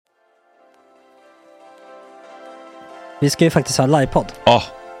Vi ska ju faktiskt ha livepodd. Ja,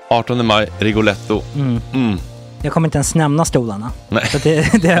 18 maj, Rigoletto. Jag kommer inte ens nämna stolarna. Nej. För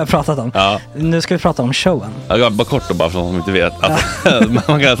det har jag pratat om. Ja. Nu ska vi prata om showen. Ja, bara kort då, bara för de som inte vet.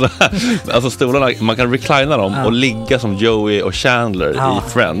 Man kan alltså stolarna, man kan reclina dem och ligga som Joey och Chandler i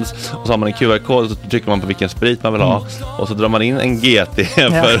Friends. Och så har man en QR-kod och så trycker man på vilken sprit man vill ha. Och så drar man in en GT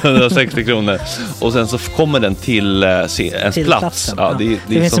för 160 kronor. Och sen så kommer den till ens plats. Ja, det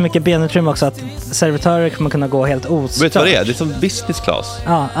finns så mycket benutrymme också att servitörer kommer kunna gå helt ostört. Vet du vad det är? Det är som business class.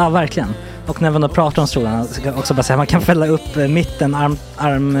 Ja, verkligen. Och när man då pratar om stolarna så kan jag också bara säga att man kan fälla upp mitten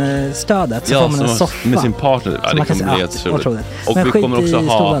armstödet så får man en soffa med sin partner. Ja, det kommer bli helt otroligt. Och men vi kommer också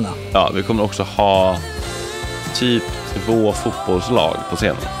stolarna. vi kommer också ha typ 2 fotbollslag på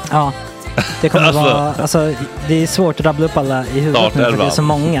scenen. Ja. Det kommer vara, alltså det är svårt att rabbla upp alla i huvudet nu för det är så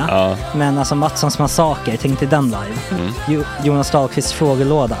många. Ja. Men alltså Mattssons massaker, tänk till den live. Jonas Dahlqvists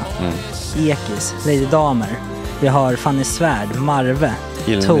frågelåda. Ekis, Lady Damer. Vi har Fanny Svärd, Marve,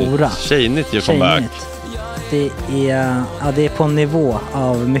 Tora. Tjejnytt gör comeback. Det är på en nivå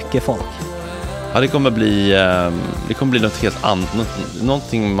av mycket folk. Ja, det kommer bli något helt annat.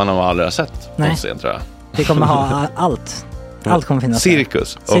 Någonting man har aldrig sett på scen, tror jag. Vi kommer ha allt. Allt kommer finnas.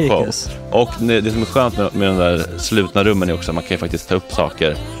 Cirkus. Och det som är skönt med de där slutna rummen är också att man kan ju faktiskt ta upp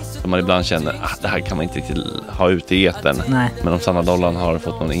saker som man ibland känner det här kan man inte riktigt ha ute i etern. Nej. Men om Sanna Dollan har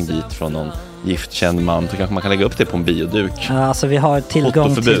fått någon invit från någon giftkänd man så kanske man kan lägga upp det på en bioduk. Ja, alltså vi har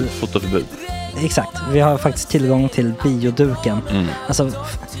tillgång till fotoförbud. Exakt, vi har faktiskt tillgång till bioduken. Alltså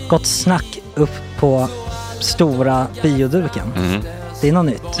gott snack upp på stora bioduken. Det är något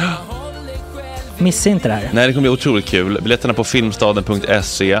nytt. Missa inte det här. Nej, det kommer bli otroligt kul. Biljetterna på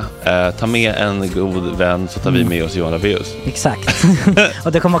filmstaden.se. Ta med en god vän så tar vi med oss Johan Rabaeus. Exakt.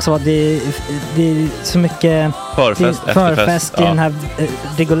 Och det kommer också vara det är så mycket förfest i den här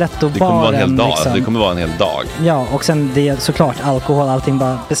Rigoletto-baren. Det kommer vara en hel dag. Liksom. Det kommer vara en hel dag. Ja, och sen det är såklart alkohol, allting.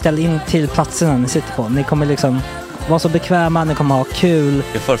 Bara beställ in till platserna ni sitter på. Ni kommer liksom vara så bekväma, ni kommer ha kul.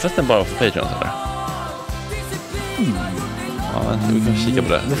 Är förfesten bara för Patreon eller? Ja, vi kan kika på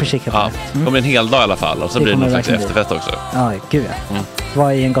det. Vi får kika på det. Det kommer en hel dag i alla fall. Och så blir det någon slags efterfest också. Ja, gud ja.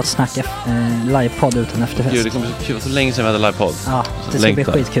 Vad är en gott snack livepodd utan efterfest? Gud, det kommer bli kul. Så länge sedan vi hade livepodd. Ja, det ska bli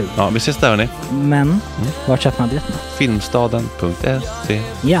skitkul. Ja, vi ses där hörni. Men, vart köper man biljetterna? Filmstaden.se.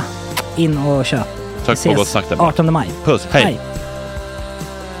 Ja, in och köp. Tack på gott snack där. 18 maj. Puss, hej.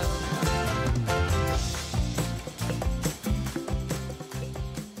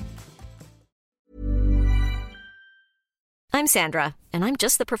 I'm Sandra, and I'm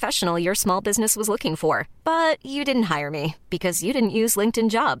just the professional your small business was looking for. But you didn't hire me because you didn't use LinkedIn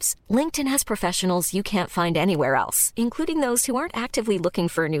Jobs. LinkedIn has professionals you can't find anywhere else, including those who aren't actively looking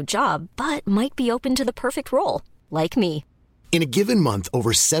for a new job, but might be open to the perfect role, like me. In a given month,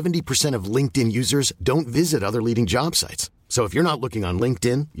 over 70% of LinkedIn users don't visit other leading job sites. So if you're not looking on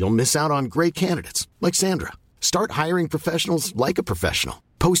LinkedIn, you'll miss out on great candidates, like Sandra. Start hiring professionals like a professional.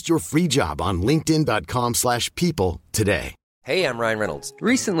 Post your free job on linkedin.com/people today. Hey, I'm Ryan Reynolds.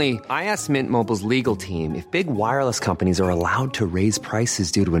 Recently, I asked Mint Mobile's legal team if big wireless companies are allowed to raise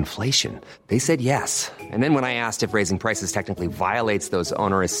prices due to inflation. They said yes. And then when I asked if raising prices technically violates those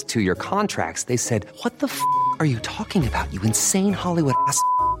onerous 2-year contracts, they said, "What the f*** are you talking about, you insane Hollywood ass?"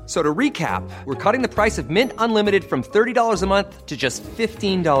 So to recap, we're cutting the price of Mint Unlimited from $30 a month to just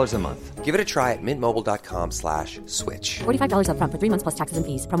 $15 a month. Give it a try at mintmobile.com/switch. $45 up front for 3 months plus taxes and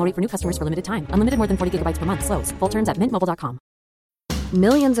fees. Promo rate for new customers for limited time. Unlimited more than 40 gigabytes per month. Slows full terms at mintmobile.com.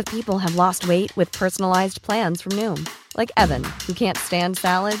 Millions of people have lost weight with personalized plans from Noom. Like Evan, who can't stand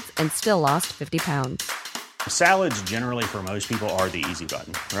salads and still lost 50 pounds. Salads generally for most people are the easy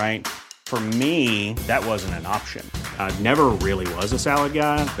button, right? For me, that wasn't an option. I never really was a salad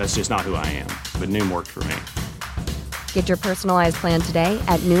guy. That's just not who I am. But Noom worked for me. Get your personalized plan today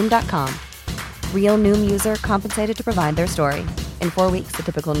at Noom.com. Real Noom user compensated to provide their story. In 4 weeks, the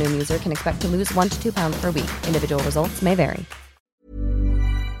typical Noom user can expect to lose 1 to 2 pounds per week. Individual results may vary.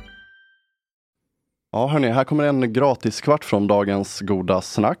 Ja hörni, här kommer en gratis kvart från dagens goda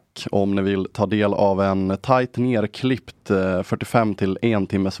snack. Om ni vill ta del av en tajt nerklippt 45 till 1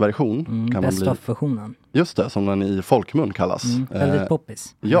 timmes version. Best of-versionen. Just det, som den i folkmun kallas. Väldigt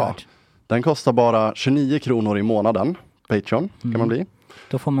poppis. Ja, den kostar bara 29 kronor i månaden. Patreon kan man bli.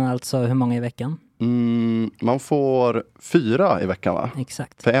 Då får man alltså hur många i veckan? Man får 4 i veckan va?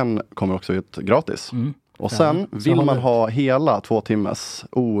 Exakt. För en kommer också ut gratis. Och sen vill man ha hela 2 timmes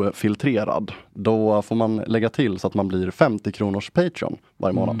ofiltrerad. Då får man lägga till så att man blir 50 kronors Patreon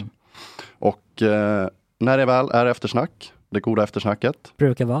varje månad. Och när det väl är eftersnack, det goda eftersnacket.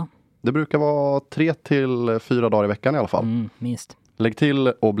 Brukar vara? Det brukar vara 3 till 4 dagar i veckan i alla fall. Minst. Lägg till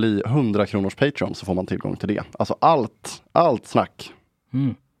och bli 100 kronors Patreon så får man tillgång till det. Alltså allt snack.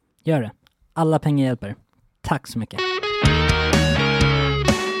 Gör det. Alla pengar hjälper. Tack så mycket.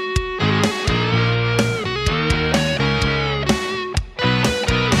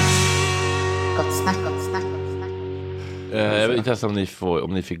 Jag vet inte ens om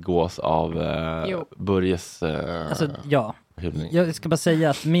ni fick gås av Börjes alltså, ja. hyllning. Jag ska bara säga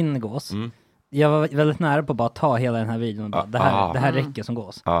att min gås, jag var väldigt nära på att bara ta hela den här videon och bara, det här räcker som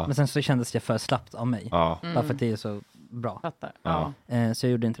gås. Men sen så kändes jag för slappt av mig. Bara för att det är så bra. Så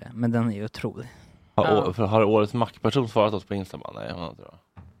jag gjorde inte det. Men den är ju otrolig. Har årets Mac-person svarat oss på Instagram? Nej, hon har inte det.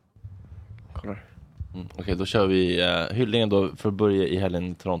 Kollar. Okej, då kör vi hyllningen då för att börja i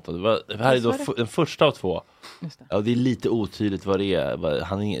helgen i Toronto. Det här är då den första av 2. Just det. Ja, det är lite otydligt vad det är.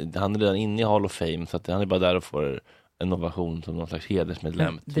 Han är redan inne i Hall of Fame, så att han är bara där och får en ovation som någon slags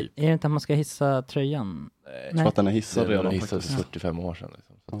hedersmedlem. Typ. Är det inte att man ska hissa tröjan? Jag tror att den är hissad redan. Den är hissad för 45 år sedan.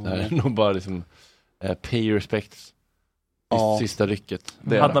 Liksom. Så det här är nog bara liksom, pay your respects. Sista rycket.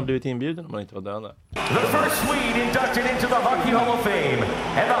 Hade man blivit inbjuden om man inte var döende. The first Swede inducted into the Hockey Hall of Fame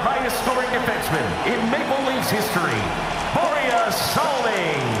and the highest scoring defenseman in Maple Leafs history, Börje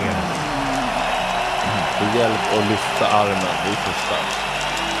Salming. Hjälp att lyfta armen i första.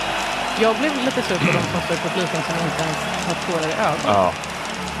 Jag blev lite sur på de som står i publiken som inte ens har tårar i ögonen. Ja.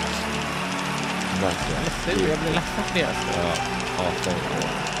 Verkligen. Jag blir ledsen för deras.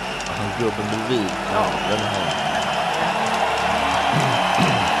 Han gubben bredvid. Den här.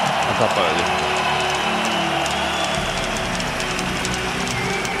 Han tappar det lite.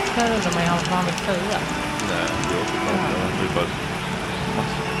 Här undrar man ju vad han vill säga. Nej, det är också bara...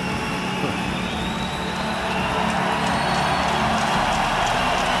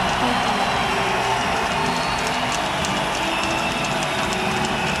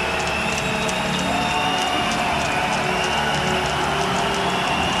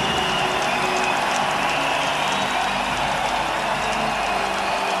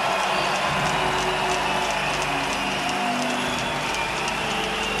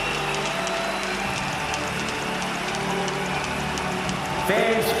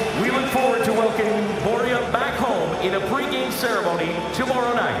 Fans, we look forward to welcoming Börje back home in a pre-game ceremony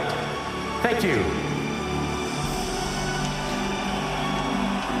tomorrow night. Thank you.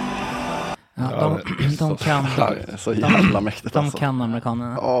 De kan så jävla mäktigt. De kan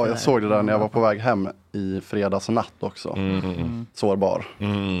amerikanerna. Ja, jag såg det där när jag var på väg hem i fredags natt också. Sårbar.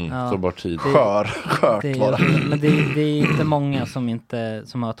 Sårbar tid. Skört var det. Men det är inte många som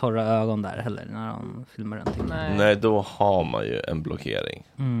har torra ögon där heller när de filmar den. Nej, då har man ju en blockering.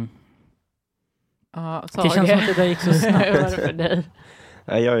 Det känns som att det där gick så snabbt. Hur var det för dig?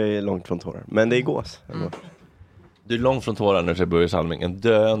 Nej, jag är långt från tårar. Men det är gås. Du är långt från tårar när du ser Börje Salming. En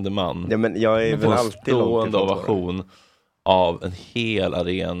döende man. Ja, men jag är väl alltid långt ifrån ovation av en hel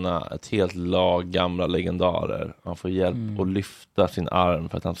arena. Ett helt lag gamla legendarer. Han får hjälp att lyfta sin arm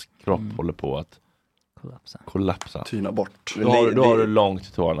för att hans kropp håller på att kollapsa. Tyna bort. Då har du långt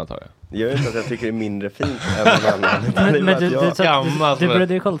till tårarna, tar jag. Jag vet inte att jag tycker det är mindre fint än någon annan. Men du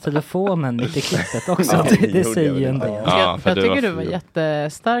började ju kolla telefonen mitt i klippet också. Det säger ju en del. Jag tycker du var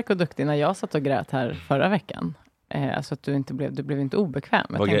jättestark och duktig när jag satt och grät här förra veckan. Alltså att du blev inte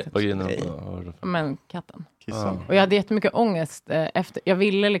obekväm. Men katten. Och jag hade jättemycket ångest efter. Jag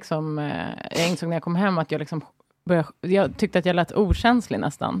ville liksom, jag insåg när jag kom hem att jag liksom jag tyckte att jag lät okänslig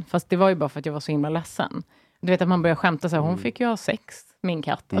nästan. Fast det var ju bara för att jag var så himla ledsen. Du vet att man börjar skämta så här, hon fick ju ha sex, min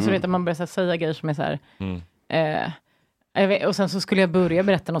katt. Alltså du vet att man börjar så här, säga grejer som är så här... och sen så skulle jag börja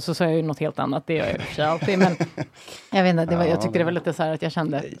berätta något, så sa jag ju något helt annat. Det gör jag ju alltid. Men jag vet inte, jag tyckte det var lite så här att jag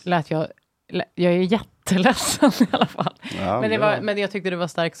kände, jag är jätteledsen i alla fall. Ja, men jag tyckte det var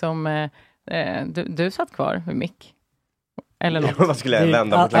starkt som du satt kvar vid mick. Eller något. Vad skulle jag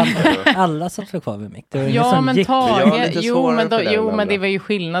vända på klacken? Alla satt för kvar vid mick. Ja, men men det var ju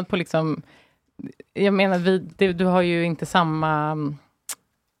skillnad på liksom... Jag menar, du har ju inte samma...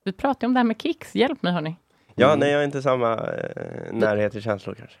 Vi pratar ju om det här med kicks. Hjälp mig, hörni. Ja, nej, jag har inte samma närhet till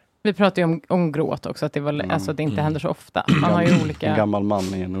känslor kanske. Vi pratar ju om gråt också, att det, alltså, det inte händer så ofta. Man har ju olika... En gammal man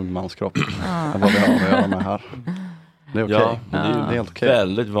i en ung mans kropp. Vad vi har att göra med här. Det är okej. Ja, det är helt okej.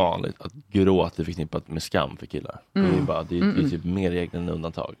 Väldigt vanligt att gråt är förknippat med skam för killar. Det är typ mer regel än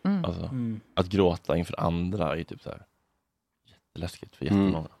undantag. Alltså, att gråta inför andra är typ så här jätteläskigt för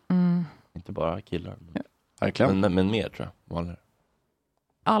jättemånga. Inte bara killar. Men mer, tror jag. Vanligare.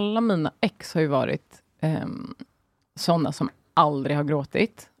 Alla mina ex har ju varit sådana som aldrig har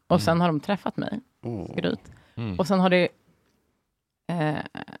gråtit. Och sen har de träffat mig. Skryt. Och sen har det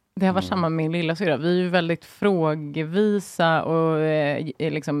har varit samma med min lilla syra. Vi är ju väldigt frågvisa och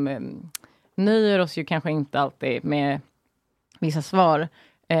liksom nöjer oss ju kanske inte alltid med vissa svar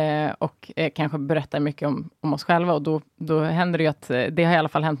och kanske berättar mycket om oss själva. Och då händer det ju att, det har i alla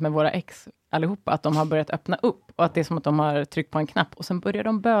fall hänt med våra ex allihopa, att de har börjat öppna upp. Och att det är som att de har tryckt på en knapp. Och sen börjar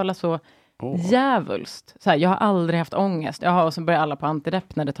de böla så djävulskt. Så här, jag har aldrig haft ångest. Och så börjar alla på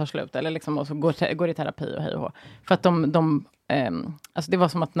antidepp när det tar slut. Eller liksom, och så går i terapi och hej och hå. För att alltså det var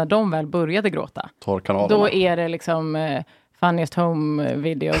som att när de väl började gråta. Då är det liksom... Funniest home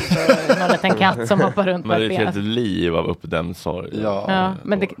videos och någon liten katt som hoppar runt på ett ben. Men det är ett liv av upp den sorgen. Ja,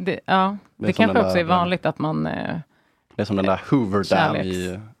 men det kanske också är vanligt att man... Det är som den där Hoover Dam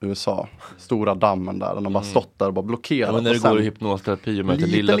i USA. Stora dammen där. Den har bara stått där och bara blockerat. Ja, men när du går i hypnoterapi och möter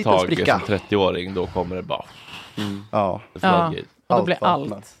lilla Tage som 30-åring, då kommer det bara... Ja, och då blir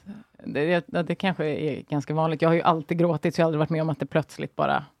allt. Det kanske är ganska vanligt. Jag har ju alltid gråtit, så jag har aldrig varit med om att det plötsligt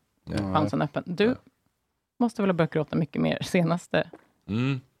bara fanns en öppen. Du måste väl ha börjat gråta mycket mer senaste.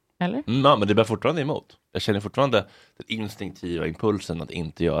 Eller? Ja, men det blir fortfarande emot. Jag känner fortfarande den instinktiva impulsen att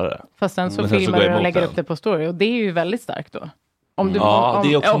inte göra det. Fast sen så filmar du och lägger upp det på story. Och det är ju väldigt starkt då. Det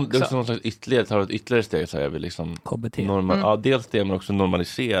är också någon slags ytterligare steg. Så jag vill liksom dels det, men också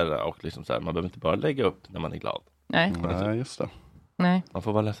normalisera. Och liksom så här, man behöver inte bara lägga upp när man är glad. Nej, just det. Nej. Man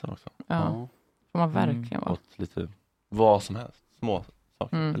får vara ledsen också. Ja, får man verkligen vara. Lite vad som helst. Små.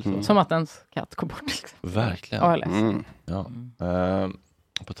 Som att ens katt går bort. Liksom. Verkligen. Ja.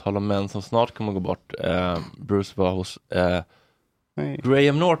 På tal om män som snart kommer gå bort. Bruce var hos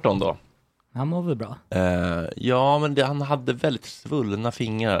Graham Norton då. Han mår väl bra? Ja, men han hade väldigt svullna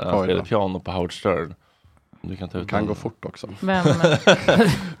fingrar. Han spelade piano på Howard Stern. Du kan ta ut kan gå fort också. Vem?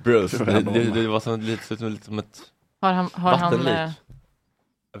 Bruce. Det var lite som ett har han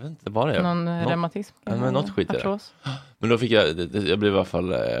jag vet inte vad det är. Någon reumatism? Men något skit är det. Men då fick jag blev i alla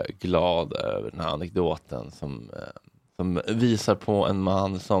fall glad över den här anekdoten som visar på en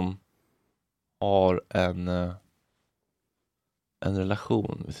man som har en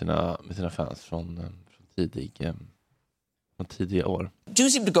relation med sina fans från tidiga år. Do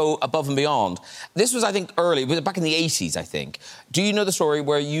seem to go above and beyond. This was, I think, early, back in the 80s, I think. Do you know the story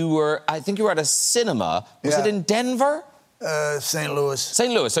where you were at a cinema? Was it in Denver? St. Louis.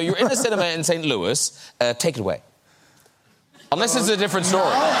 St. Louis. So you're in a cinema in St. Louis. Take it away. Unless it's a different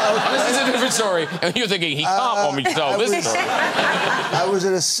story. Unless it's a different story. And you're thinking, he can't want me to tell this story. I was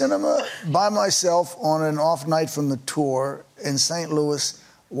at a cinema by myself on an off night from the tour in St. Louis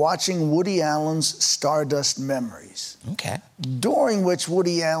watching Woody Allen's Stardust Memories. Okay. During which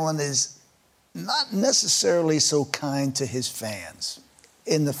Woody Allen is not necessarily so kind to his fans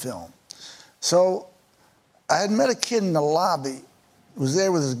in the film. So I had met a kid in the lobby who was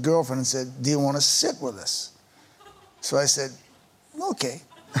there with his girlfriend and said, "Do you want to sit with us?" So I said, "Okay."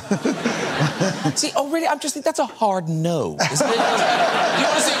 See, really, I'm just thinking that's a hard no. Isn't it? You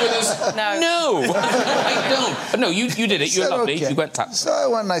want to sit with us? No. I don't. But no, you did it. You're lovely. Okay. You went top. So I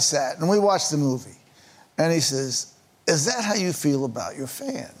went and I sat and we watched the movie. And he says, "Is that how you feel about your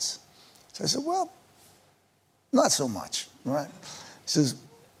fans?" So I said, "Well, not so much." Right? He says,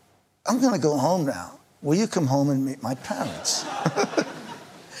 "I'm going to go home now. Will you come home and meet my parents?"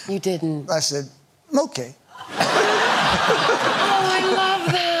 You didn't. I said, "Okay." Oh, I love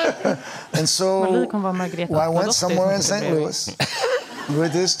that. And so I went somewhere in St. Louis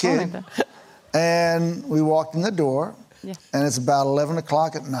with this kid. And we walked in the door. Yeah. And it's about 11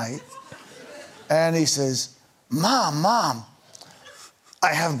 o'clock at night. And he says, Mom,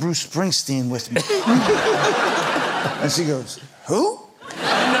 I have Bruce Springsteen with me." And she goes, "Who?"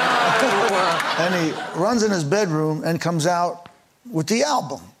 And he runs in his bedroom and comes out with the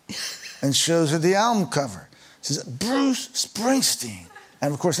album and shows her the album cover. She says, "Bruce Springsteen."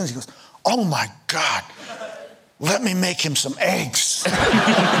 And of course then she goes, "Oh my God, let me make him some eggs."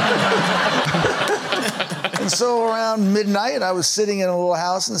 And so around midnight I was sitting in a little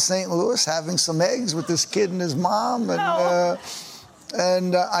house in St. Louis having some eggs with this kid and his mom.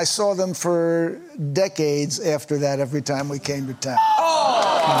 And I saw them for decades after that every time we came to town.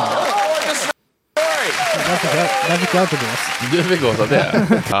 Där fick jag till gås. Du fick gås av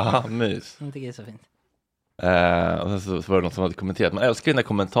det? Ja, mys. Jag tycker det är så fint. Och sen så var det någon som hade kommenterat. Man älskar dina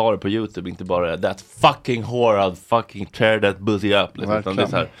kommentarer på YouTube, inte bara that fucking whore, I'll fucking tear that pussy up. Liksom. Utan det är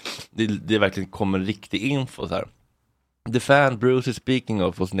så här, det verkligen kommer riktig info så här. The fan Bruce is speaking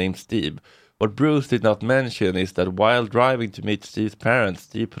of was named Steve. What Bruce did not mention is that while driving to meet Steve's parents,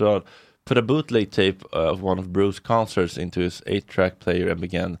 Steve put a bootleg tape of one of Bruce's concerts into his 8-track player and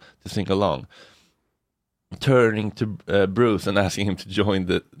began to sing along. Turning to Bruce and asking him to join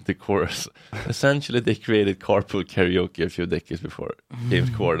the chorus. Essentially, they created carpool karaoke a few decades before James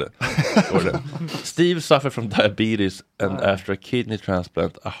Corden. Steve suffered from diabetes, and after a kidney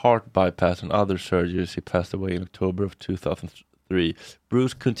transplant, a heart bypass, and other surgeries, he passed away in October of 3.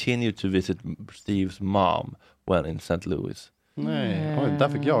 Bruce continued to visit Steve's mom when in St. Louis. Nej, oj, där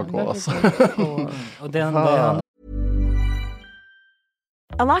fick jag gå alltså.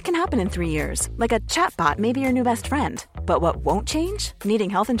 A lot can happen in 3 years, like a chatbot may be your new best friend. But what won't change? Needing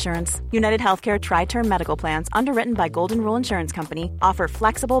health insurance. United Healthcare Tri-Term Medical Plans, underwritten by Golden Rule Insurance Company, offer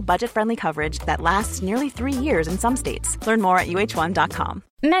flexible, budget-friendly coverage that lasts nearly 3 years in some states. Learn more at uh1.com.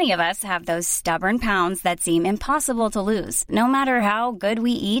 Many of us have those stubborn pounds that seem impossible to lose, no matter how good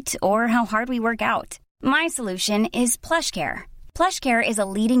we eat or how hard we work out. My solution is PlushCare. PlushCare is a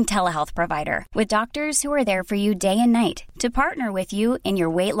leading telehealth provider with doctors who are there for you day and night to partner with you in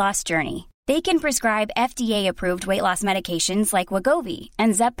your weight loss journey. They can prescribe FDA-approved weight loss medications like Wegovy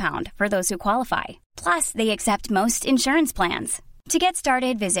and Zepbound for those who qualify. Plus, they accept most insurance plans. To get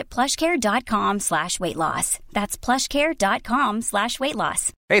started, visit plushcare.com/weightloss. That's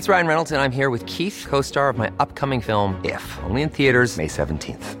plushcare.com/weightloss. Hey, it's Ryan Reynolds, and I'm here with Keith, co-star of my upcoming film, If, only in theaters May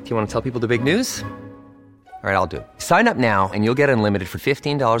 17th. Do you want to tell people the big news? All right, I'll do it. Sign up now and you'll get unlimited for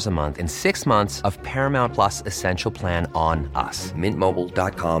 $15 a month and 6 months of Paramount Plus Essential Plan on us.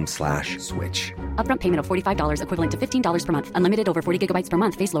 MintMobile.com/switch. Upfront payment of $45 equivalent to $15 per month. Unlimited over 40 gigabytes per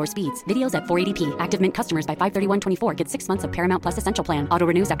month. Face lower speeds. Videos at 480p. Active Mint customers by 531.24 get 6 months of Paramount Plus Essential Plan. Auto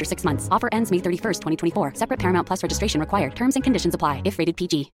renews after 6 months. Offer ends May 31st, 2024. Separate Paramount Plus registration required. Terms and conditions apply if rated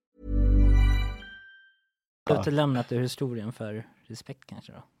PG. Du har utelämnat ur historien för respekt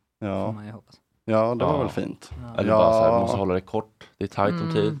kanske då? Ja. Man hoppas. Ja, det var väl fint. Eller bara så här, måste hålla det kort. Det är tajt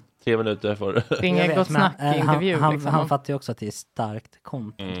om tid. 3 minuter för det är inget gott snack i intervju. Han fattar ju också att det är starkt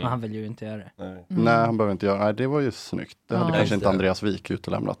content, men han vill ju inte göra det. Nej, han behöver inte göra det. Nej, det var ju snyggt. Det hade kanske inte Andreas Wik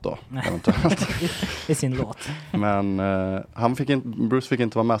utelämnat då. I sin låt. Men Bruce fick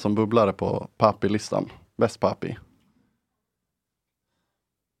inte vara med som bubblare på Papi-listan. Bäst Papi.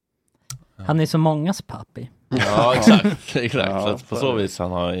 Han är så mångas Papi. Ja, exakt. Ja, så på så vis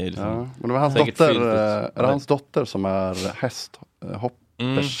han har liksom men det var hans dotter som är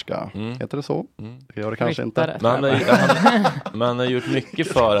hästhopperska. Heter det så? Det gör det kanske inte. Men han har gjort mycket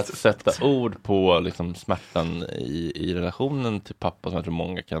för att sätta ord på liksom smärtan i relationen till pappa, som jag tror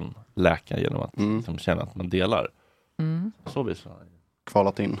många kan läka genom att liksom känna att man delar. Så vis har han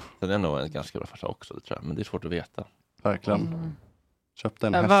kvalat in. Det är nog en ganska bra farsa också, det tror jag. Men det är svårt att veta. Verkligen. Köpte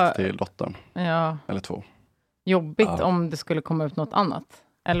en häst till dottern. Ja. Eller 2. Jobbigt om det skulle komma ut något annat.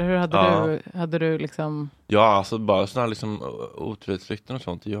 Eller hur hade du liksom... Ja, alltså bara sådana liksom otrohetsrykten och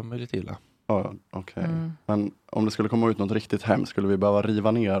sånt, det gör mig lite illa. Ja, okej. Men om det skulle komma ut något riktigt hemskt, skulle vi behöva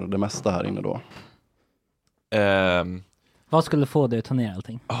riva ner det mesta här inne då? Vad skulle få dig att ta ner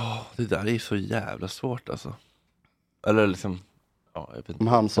allting? Det där är så jävla svårt alltså. Eller liksom... Ja, om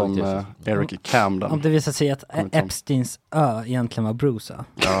han som Eric Camden. Om det visar sig att Epsteins ö egentligen var Bruce.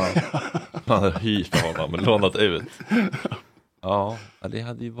 Ja. Han hade hyrt honom och lånat ut. Ja, det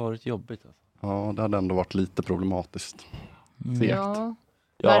hade ju varit jobbigt. Alltså. Ja, det hade ändå varit lite problematiskt. Ja,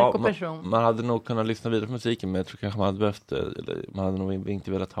 verk och person. Man hade nog kunnat lyssna vidare på musiken, men jag tror kanske man hade behövt, eller man hade nog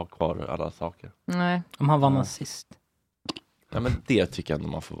inte velat ha kvar alla saker. Nej. Om han var nazist. Ja, men det tycker jag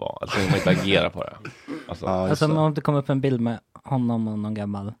ändå man får vara. Alltså man inte agera på det. Alltså om det kommer upp en bild med honom och någon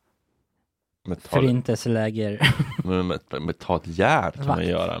gammal förintelseläger. Men ta ett järn kan man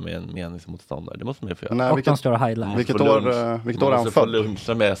göra med en meningsmotståndare. Det måste man ju få göra. Nej, och de står och highlight. Vilket år är han född?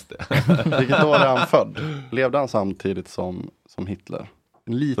 Vilket år är han född? Levde han samtidigt som Hitler?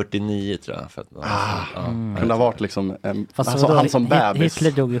 49 tror jag han född. Kunde ha varit liksom han som bebis.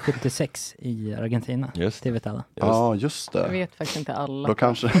 Hitler dog ju 76 i Argentina. Just. Det vet alla. Ja, just det. Jag vet faktiskt inte alla. Då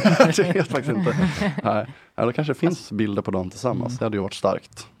kanske jag vet faktiskt inte. Nej. Ja, då kanske finns bilder på dem tillsammans. Det hade ju varit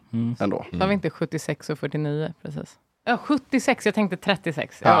starkt ändå. Det var inte 76 och 49 precis. Ja, 76, jag tänkte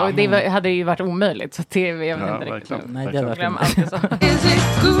 36. Ja, och det hade ju varit omöjligt, så det jag vet inte riktigt. Nej, det var alltid så. Is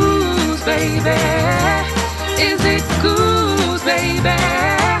it goose, baby? Is it goose, baby?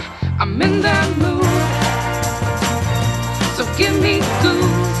 I'm in the mood. So give me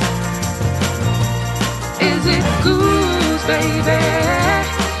goose. Is it goose, baby?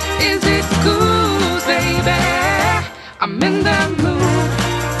 Is it goose, baby? I'm in the mood.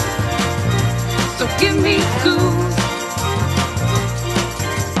 So give me goose.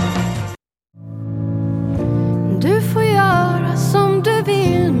 Du får göra som du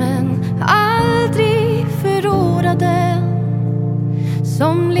vill, men aldrig förråda den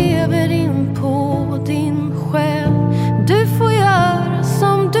som lever in på din själ. Du får göra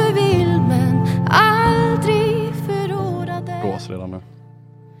som du vill, men aldrig förråda den. Gås redan nu.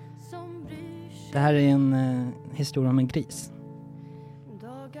 Det här är en historia om en gris.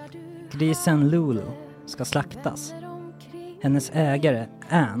 Grisen Lulu ska slaktas. Hennes ägare,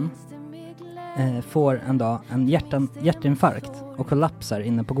 Anne, får en dag en hjärtinfarkt och kollapsar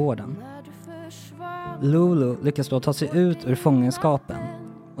inne på gården. Lulu lyckas då ta sig ut ur fångenskapen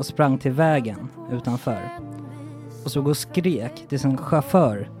och sprang till vägen utanför. Och så går skrek till sin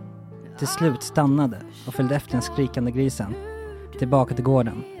chaufför. Till slut stannade och följde efter den skrikande grisen tillbaka till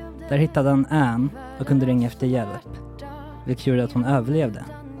gården. Där hittade han Anne och kunde ringa efter hjälp, vilket gjorde att hon överlevde.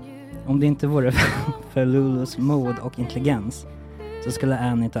 Om det inte vore för Lulus mod och intelligens så skulle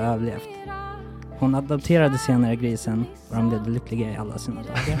Anne inte ha överlevt. Hon adopterade senare grisen och de blev lyckliga i alla sina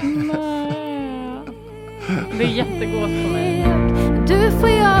dagar. Det är jättegås för mig. Du får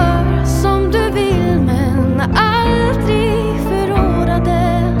göra som du vill men aldrig förråda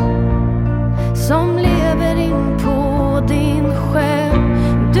det som lever in på din själ.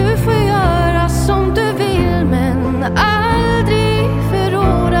 Du får göra som du vill men aldrig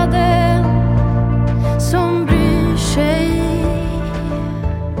förråda det som bryr sig.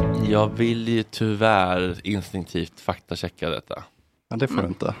 Jag vill ju tyvärr instinktivt faktachecka detta. Men det får du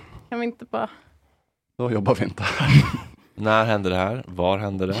inte. Kan vi inte bara... Då jobbar vi inte. När hände det här? Var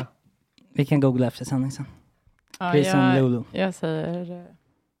hände det? Vi kan googla efter sändning sen. Ja, jag säger...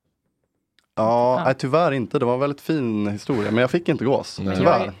 Ja, tyvärr inte. Det var en väldigt fin historia. Men jag fick inte gås.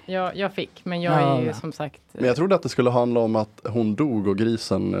 Tyvärr. Jag fick, men jag är ju som sagt... Men jag trodde att det skulle handla om att hon dog och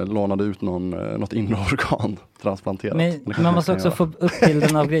grisen lånade ut något inre organ transplanterat. Men man måste också få upp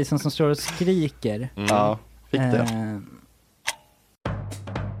bilden av grisen som står och skriker. Ja, fick det.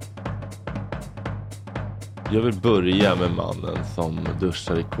 Jag vill börja med mannen som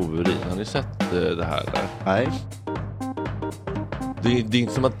duschar i kourin. Har ni sett det här där? Nej. Det är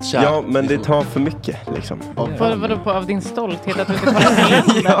inte som att... Ja, men det tar för mycket liksom. Vadå på av din stolthet att du inte kollar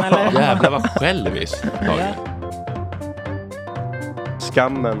ja. Eller? Jävlar vad själviskt.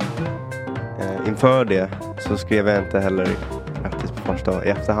 Skammen. Inför det så skrev jag inte heller grattis på första dag i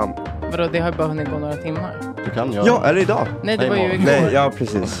efterhand. Vadå, det har bara hunnit gå några timmar. Du kan göra. Ja, är det idag? Nej, det var ju igår. Nej, ja,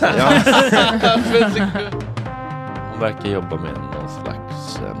 precis. Ja. Hon verkar jobba med någon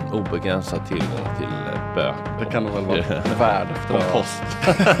slags obegränsad tillgång till bök. Det kan nog väl vara värd efter post.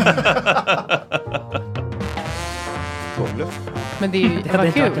 Tågbluff. Men det är ju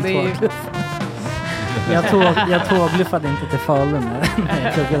det kul. Det är ju... jag tågbluffade inte till Falun.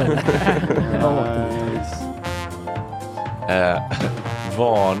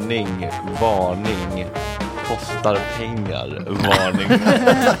 Varning. Kostar pengar. Varning.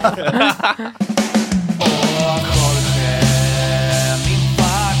 Min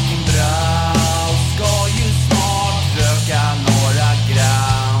fucking brau ska ju snart röka några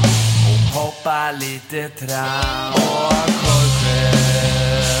gram och hoppa lite tram. Jorge,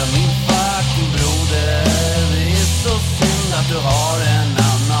 min fucking broder, det är så synd att du har en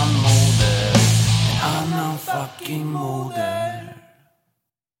annan moder. En annan fucking moder.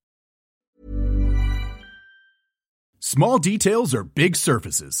 Small details are big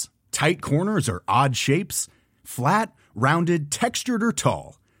surfaces. Tight corners are odd shapes. Flat, rounded, textured, or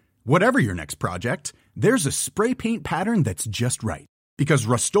tall. Whatever your next project, there's a spray paint pattern that's just right. Because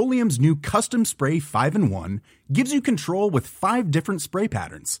Rust-Oleum's new Custom Spray 5-in-1 gives you control with 5 different spray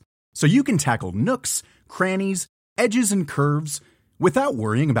patterns. So you can tackle nooks, crannies, edges, and curves without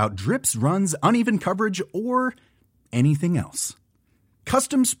worrying about drips, runs, uneven coverage, or anything else.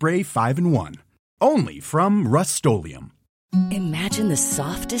 Custom Spray 5-in-1. Only from Rust-Oleum. Imagine the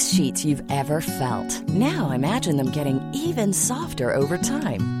softest sheets you've ever felt. Now imagine them getting even softer over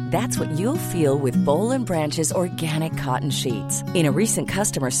time. That's what you'll feel with Boll & Branch's organic cotton sheets. In a recent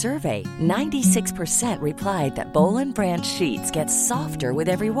customer survey, 96% replied that Boll & Branch sheets get softer with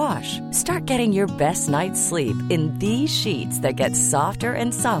every wash. Start getting your best night's sleep in these sheets that get softer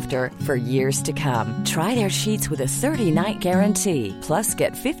and softer for years to come. Try their sheets with a 30-night guarantee. Plus,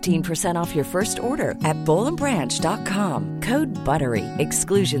 get 15% off your first order at bollandbranch.com. Code BUTTERY.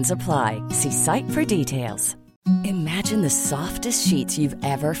 Exclusions apply. See site for details. Imagine the softest sheets you've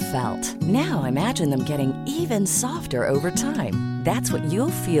ever felt. Now imagine them getting even softer over time. That's what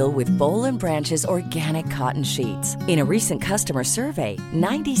you'll feel with Boll & Branch's organic cotton sheets. In a recent customer survey,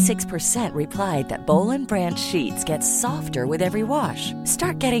 96% replied that Boll & Branch sheets get softer with every wash.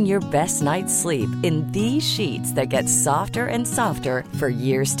 Start getting your best night's sleep in these sheets that get softer and softer for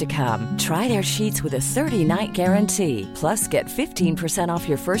years to come. Try their sheets with a 30-night guarantee. Plus, get 15% off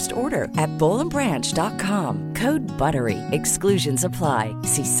your first order at bollandbranch.com. Code BUTTERY. Exclusions apply.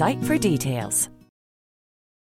 See site for details.